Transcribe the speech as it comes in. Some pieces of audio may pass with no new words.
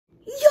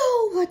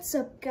What's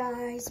up,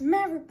 guys?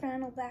 Maverick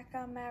Brandel back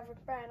on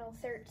Maverick Brandel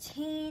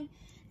 13,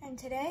 and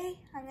today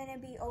I'm going to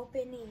be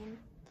opening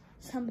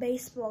some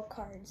baseball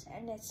cards,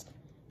 and it's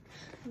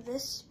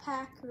this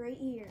pack right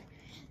here.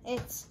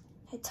 It's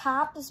a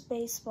Topps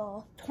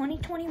Baseball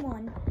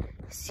 2021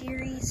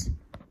 Series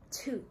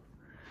 2.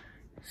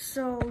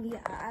 So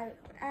yeah,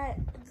 I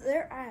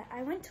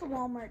went to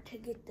Walmart to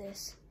get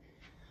this.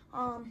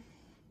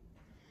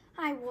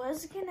 I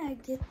was gonna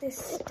get this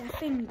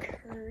Stephen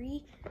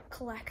Curry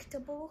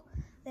collectible.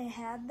 They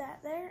had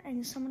that there,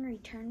 and someone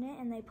returned it,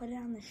 and they put it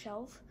on the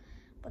shelf,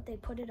 but they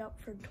put it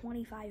up for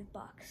 25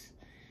 bucks.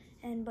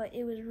 But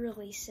it was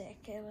really sick.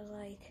 It was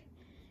like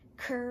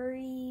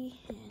Curry,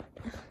 and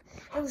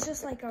it was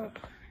just like a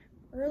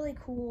really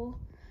cool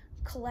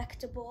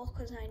collectible,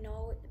 because I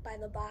know it by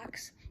the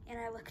box, and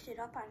I looked it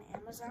up on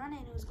Amazon,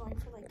 and it was going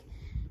for like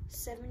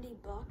 70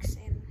 bucks,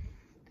 and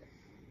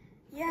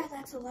yeah,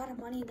 that's a lot of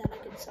money that I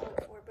could sell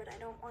it for, but I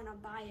don't want to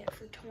buy it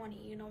for 20,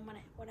 you know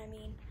what I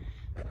mean?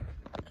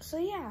 So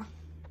yeah,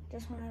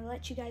 just want to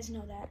let you guys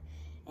know that.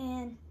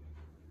 And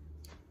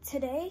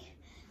today,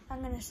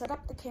 I'm going to set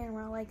up the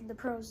camera like the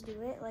pros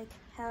do it, like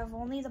have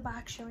only the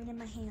box showing in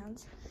my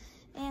hands.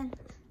 And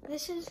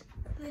this is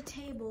the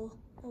table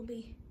we'll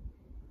be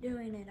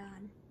doing it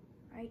on,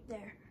 right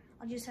there.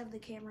 I'll just have the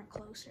camera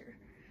closer.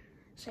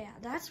 So yeah,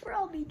 that's where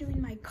I'll be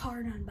doing my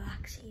card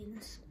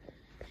unboxings.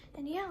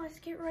 And yeah, let's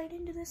get right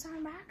into this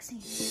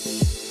unboxing.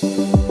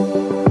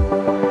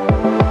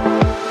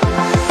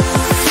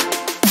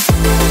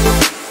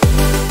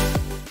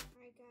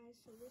 Alright guys,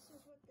 so this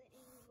is what the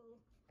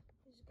envelope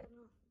is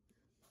gonna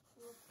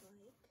look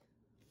like.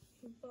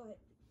 But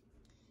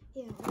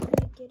yeah, I'm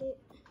gonna get it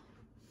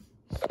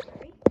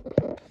straight.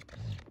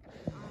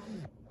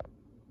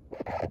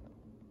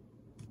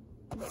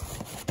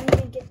 I'm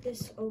gonna get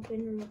this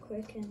open real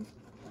quick, and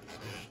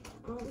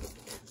let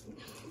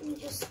me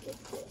just get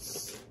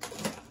this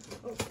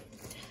opened.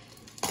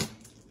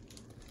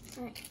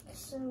 Alright,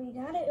 so we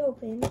got it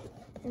open,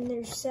 and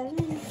there's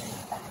 7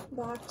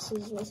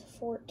 boxes with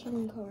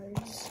 14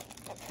 cards.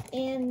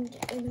 And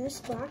in this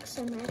box,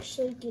 I'm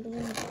actually getting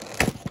a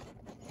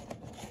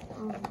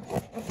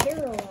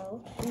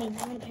parallel. I mean,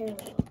 not a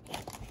parallel.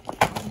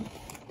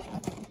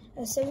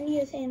 A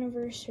 70th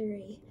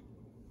anniversary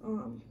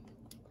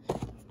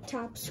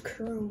Topps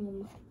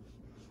Chrome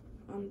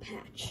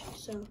patch.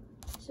 So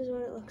this is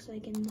what it looks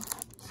like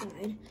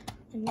inside.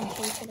 I'm gonna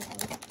take it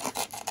out.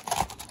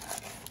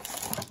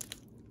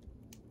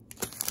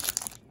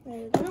 There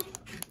we go.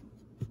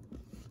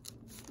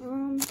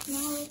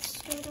 Now let's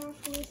start off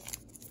with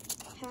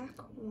pack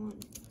 1.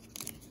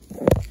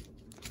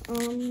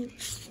 Let me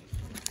just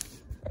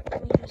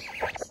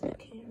fix the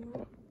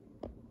camera.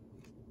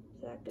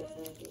 Is that good?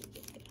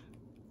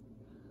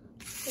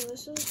 So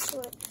this is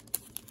what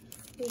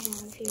we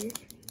have here.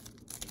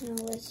 Now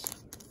let's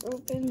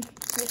open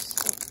this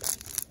up.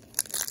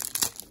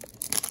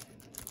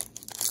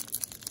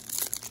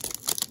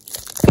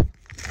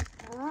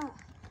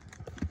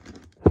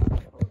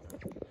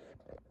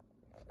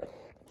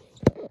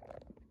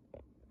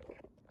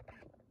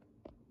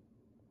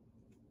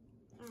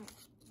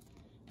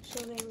 So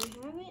there we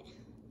have it.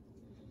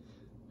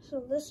 So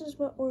this is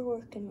what we're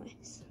working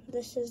with.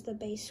 This is the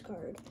base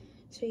card.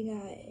 So we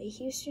got a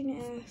Houston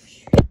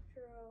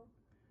Astro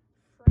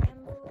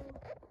Frambo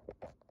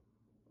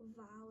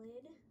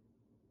Valid.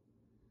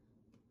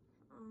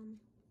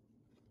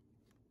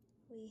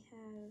 We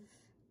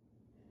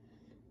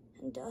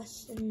have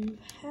Dustin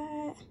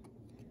Pat.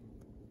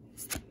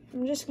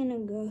 I'm just gonna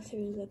go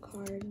through the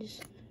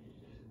cards.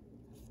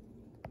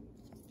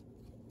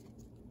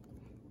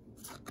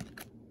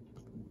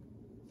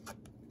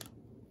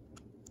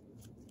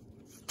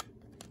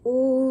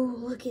 Oh,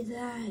 look at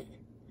that.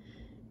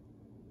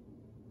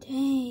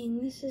 Dang,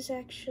 this is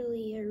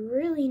actually a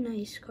really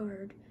nice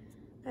card.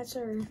 That's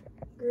our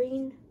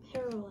green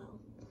parallel.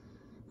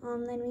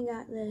 Then we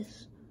got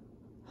this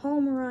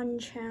Home Run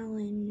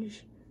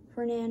Challenge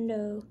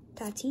Fernando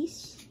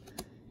Tatis.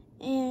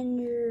 And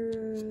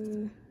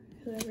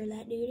whoever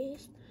that dude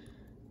is.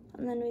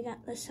 And then we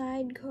got the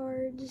side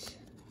cards.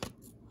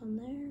 One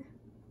there.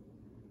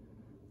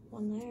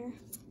 One there.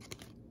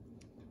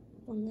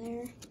 One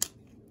there.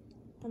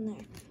 One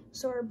there.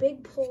 So our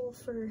big pull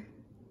for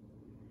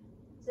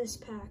this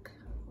pack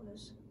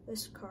was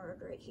this card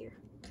right here.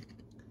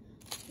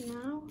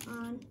 Now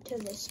on to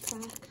this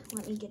pack.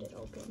 Let me get it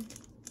open.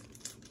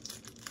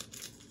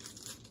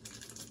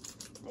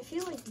 I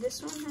feel like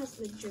this one has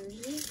the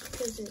jersey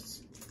because it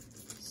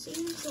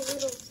seems a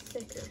little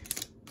thicker.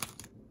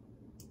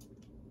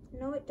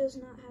 No, it does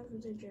not have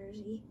the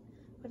jersey,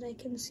 but I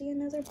can see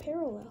another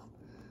parallel.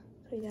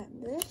 So we got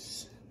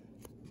this.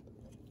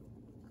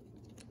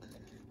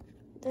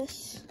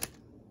 This.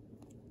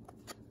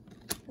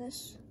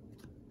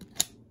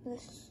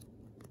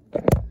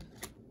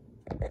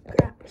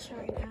 Crap,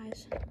 sorry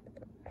guys.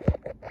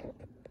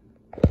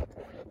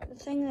 The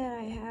thing that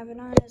I have it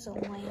on is a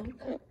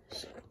lamp,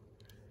 so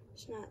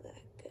it's not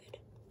that good.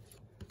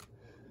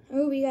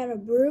 Oh, we got a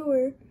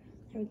Brewer.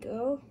 There we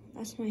go.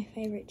 That's my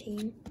favorite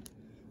team.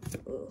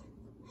 Ooh.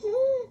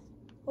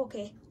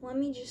 Okay, let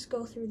me just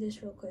go through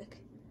this real quick.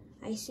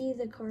 I see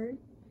the card,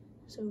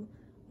 so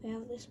we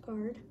have this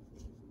card.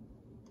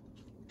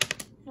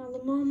 Now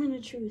the moment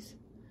of truth.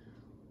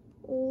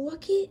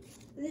 Look at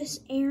this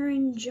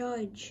Aaron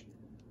Judge.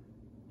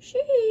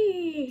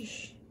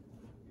 Sheesh.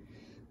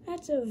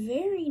 That's a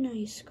very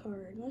nice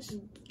card. Let's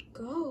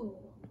go.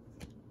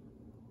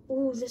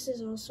 Ooh, this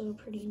is also a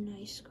pretty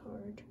nice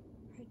card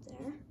right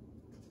there.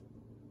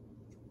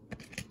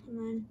 And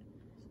then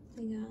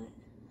we got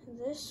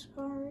this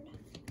card,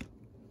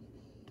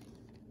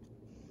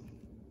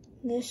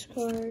 this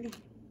card,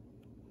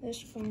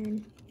 this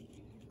card,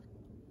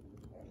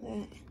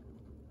 that,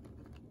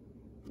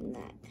 and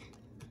that.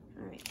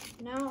 Alright,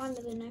 now on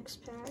to the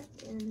next pack,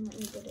 and let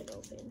me get it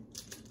open.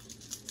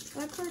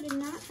 That card did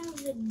not have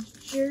the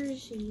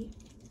jersey,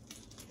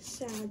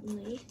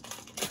 sadly.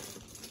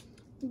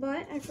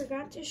 But I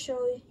forgot to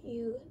show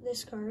you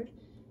this card.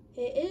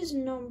 It is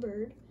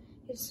numbered.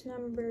 It's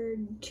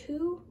numbered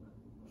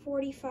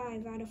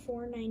 245 out of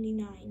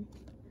 499.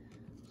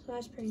 So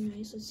that's pretty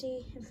nice. Let's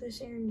see if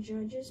this Aaron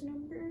Judge is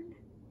numbered.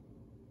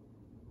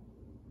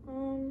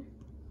 No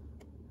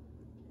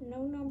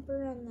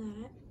number on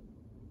that.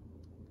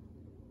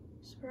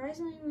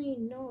 Surprisingly,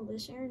 no,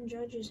 this Aaron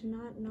Judge is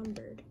not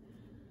numbered.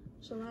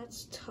 So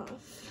that's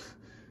tough.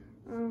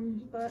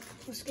 But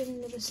let's get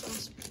into this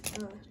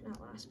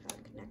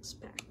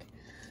next pack.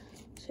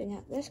 So we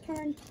got this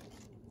card,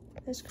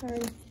 this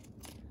card,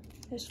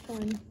 this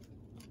card,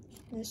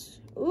 this.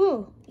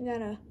 Ooh, we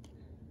got a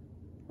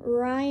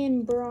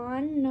Ryan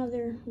Braun,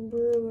 another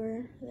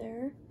Brewer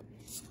there.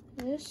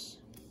 This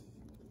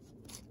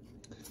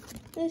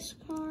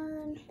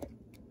card,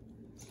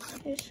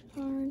 this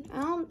card.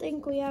 I don't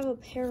think we have a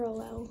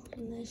parallel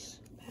in this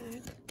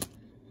pack.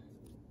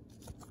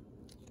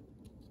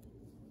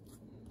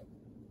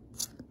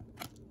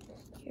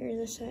 Here's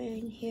the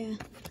side, yeah.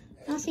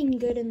 Nothing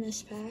good in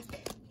this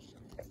pack.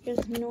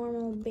 Just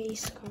normal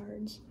base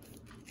cards.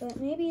 But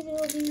maybe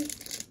there'll be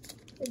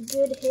a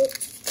good hit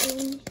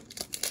in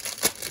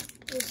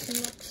this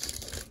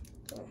next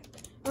pack.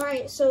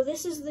 Alright, so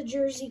this is the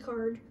jersey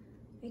card.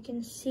 I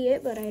can see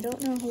it, but I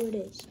don't know who it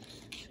is.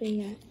 So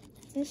we got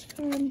this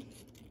card,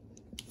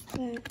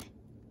 that.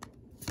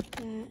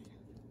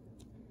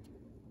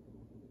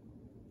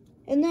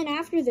 And then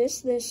after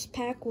this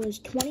pack was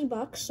 20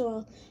 bucks,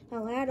 so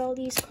I'll add all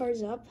these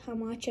cards up, how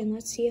much, and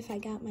let's see if I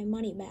got my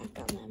money back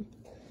on them.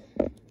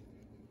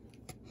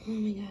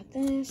 And we got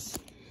this.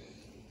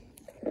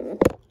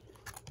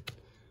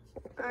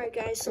 Alright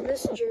guys, so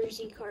this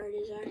jersey card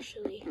is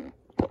actually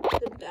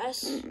the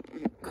best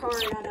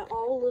card out of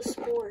all the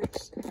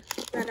sports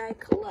that I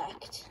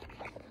collect.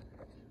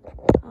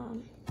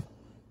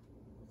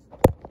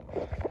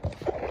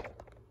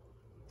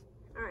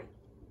 Alright,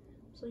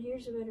 so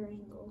here's a better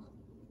angle.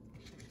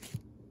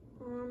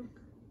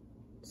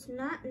 It's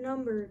not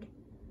numbered,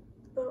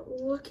 but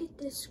look at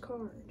this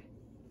card.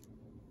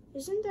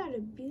 Isn't that a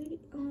beauty?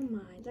 Oh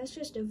my, that's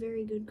just a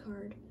very good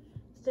card.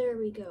 There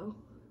we go.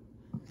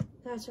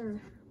 That's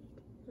our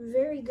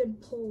very good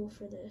pull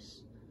for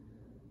this.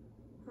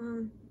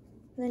 Then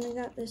we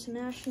got this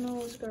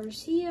Nationals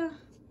Garcia,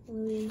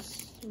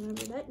 Luis,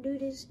 whoever that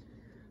dude is.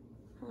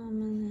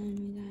 And then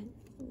we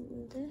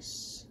got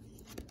this,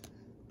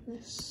 and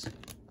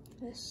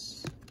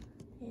this.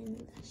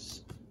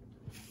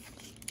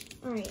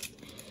 Alright,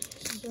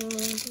 so now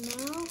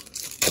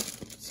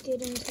let's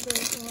get into the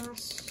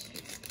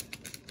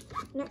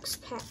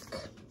next pack.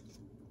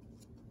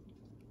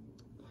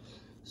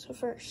 So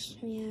first,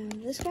 we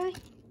have this guy,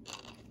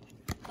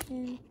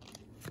 him.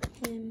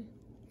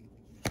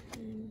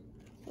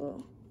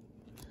 Oh,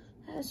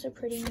 that's a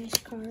pretty nice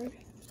card.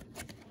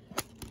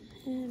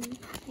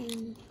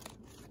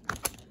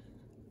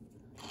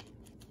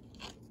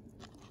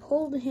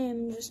 Pulled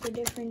him, just a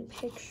different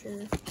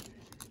picture.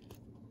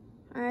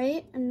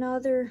 Alright,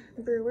 another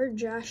Brewer,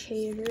 Josh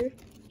Hader.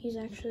 He's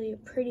actually a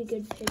pretty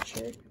good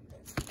pitcher.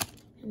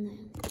 And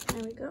then,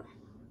 there we go.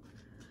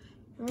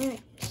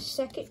 Alright,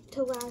 second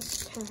to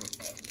last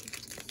pack.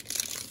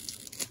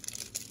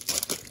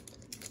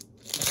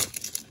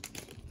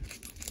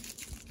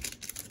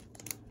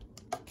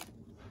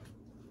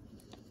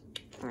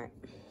 Alright.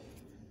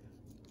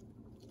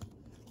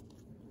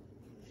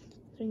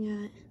 So we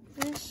got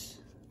this.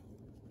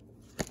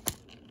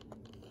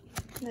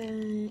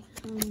 That,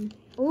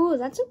 oh,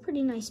 that's a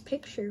pretty nice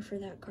picture for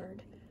that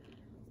card.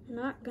 I'm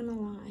not gonna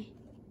lie.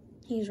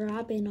 He's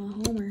robbing a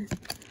homer.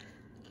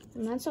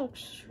 And that's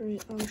actually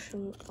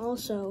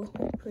also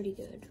pretty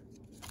good.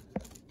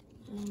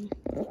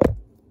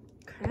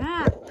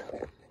 Crap.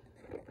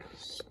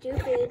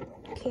 Stupid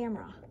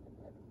camera.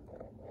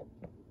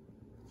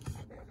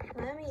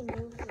 Let me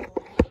move the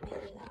light.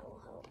 Maybe that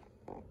will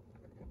help.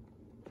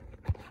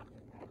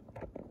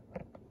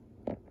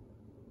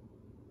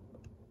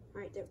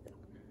 Alright, there we go.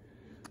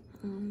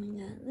 We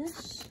got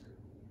this,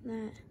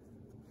 that.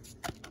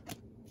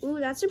 Ooh,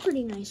 that's a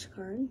pretty nice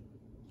card.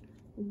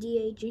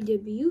 DH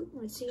debut.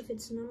 Let's see if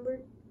it's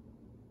numbered.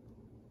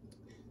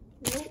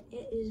 Nope,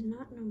 it is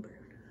not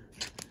numbered.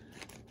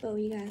 But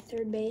we got a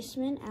third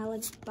baseman,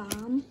 Alex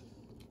Baum.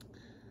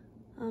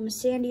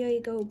 San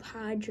Diego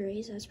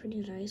Padres, that's pretty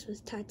nice,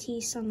 with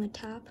Tatis on the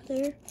top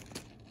there.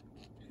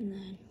 And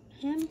then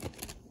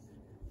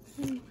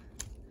him,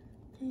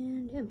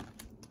 and him.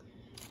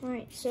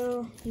 Alright,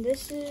 so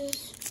this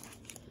is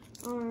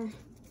our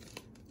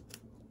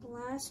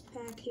last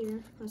pack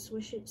here. Let's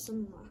wish it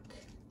some luck.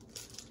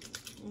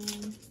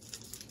 And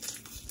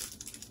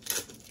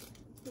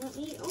let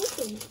me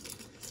open it.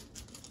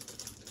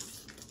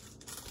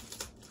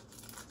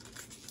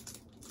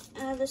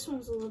 This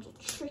one's a little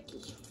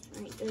tricky.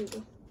 Alright, there we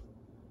go.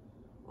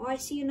 Oh, I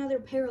see another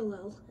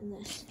parallel in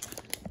this.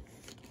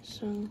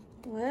 So,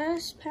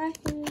 last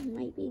packing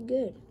might be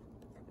good.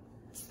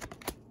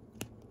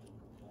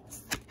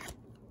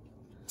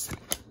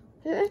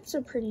 That's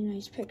a pretty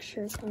nice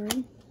picture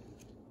card.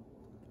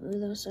 Ooh,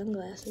 those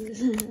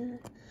sunglasses.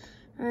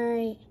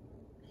 Alright,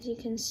 as you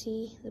can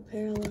see, the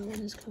parallel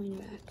is coming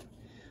back.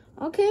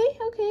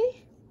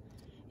 Okay.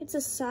 It's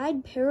a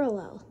side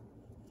parallel.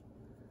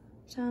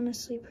 It's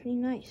honestly pretty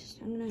nice.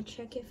 I'm gonna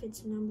check if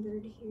it's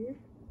numbered here.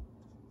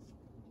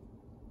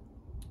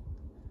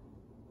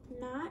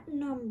 Not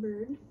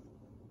numbered,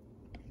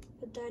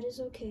 but that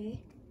is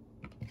okay.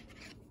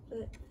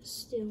 But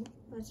still,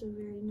 that's a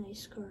very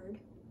nice card.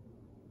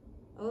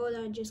 Oh,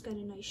 that just got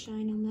a nice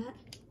shine on that.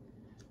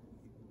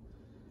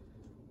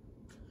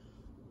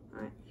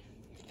 Alright.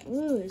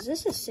 Ooh, is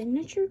this a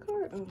signature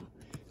card? Oh,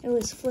 it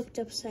was flipped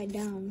upside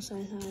down, so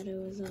I thought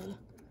it was a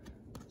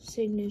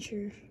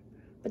signature.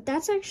 But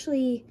that's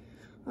actually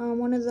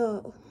one of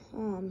the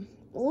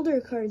older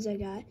cards I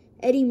got.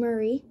 Eddie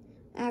Murray,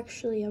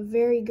 actually a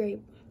very great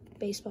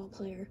baseball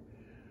player.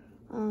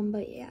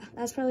 But yeah,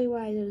 that's probably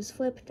why it was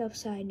flipped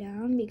upside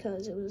down,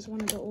 because it was one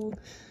of the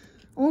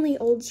only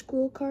old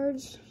school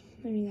cards.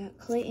 Then we got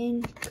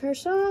Clayton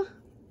Kershaw.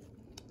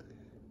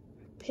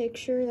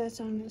 Picture, that's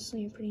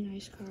honestly a pretty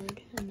nice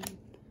card. And then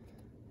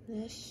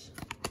this.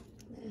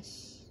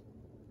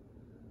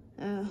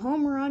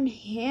 Home run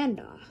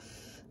handoff.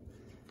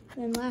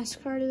 Then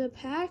last card of the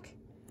pack.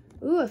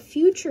 Ooh, a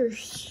future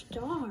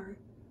star.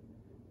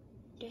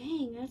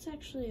 Dang, that's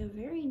actually a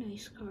very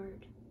nice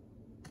card.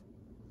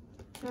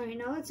 Alright,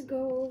 now let's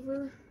go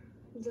over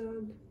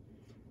the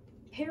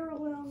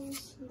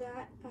parallels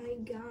that I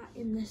got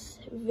in this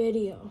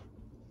video.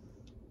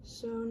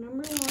 So,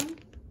 number one,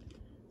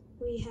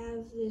 we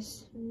have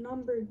this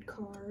numbered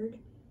card.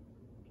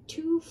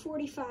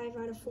 245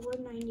 out of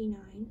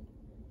 499.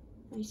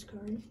 Nice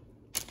card.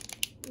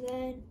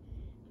 Then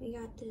we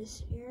got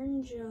this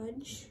Aaron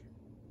Judge.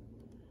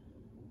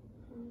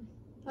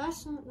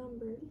 That's not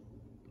numbered.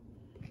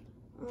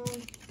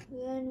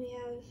 Then we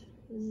have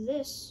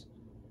this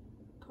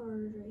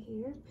card right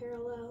here,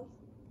 parallel.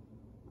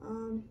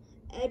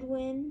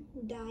 Edwin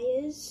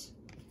Diaz.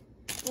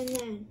 And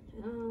then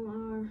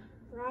our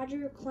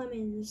Roger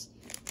Clemens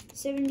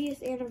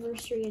 70th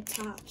anniversary of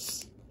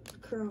Topps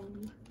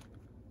Chrome.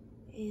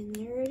 And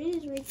there it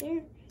is right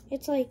there.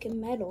 It's like a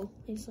metal.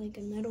 It's like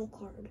a metal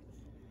card.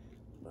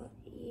 But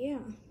yeah.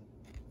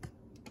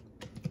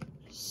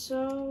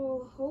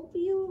 So hope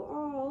you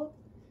all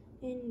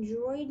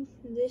enjoyed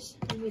this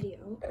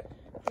video.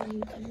 As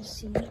you can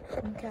see,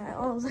 we got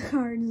all the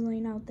cards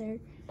laying out there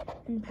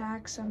in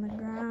packs on the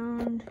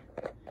ground.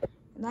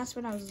 And that's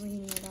what I was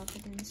leaning it up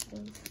against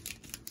of.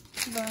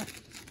 But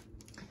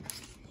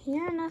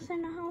yeah,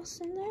 nothing else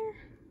in there.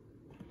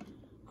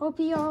 Hope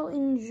you all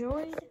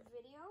enjoyed the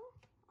video.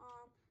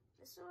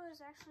 This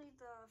was actually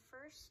the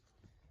first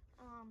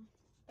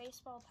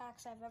baseball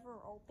packs I've ever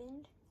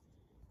opened.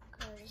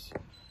 Cause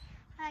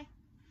hi.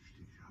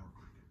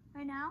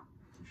 Right now?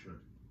 You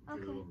should.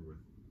 Okay. Get it over with.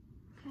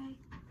 Okay.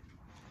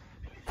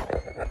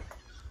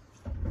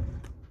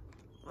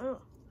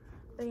 Oh,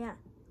 but yeah,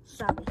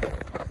 sorry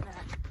about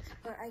that.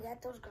 But I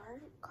got those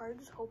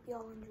cards. Hope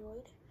y'all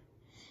enjoyed.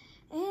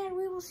 And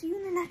we will see you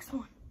in the next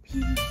one.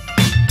 Peace.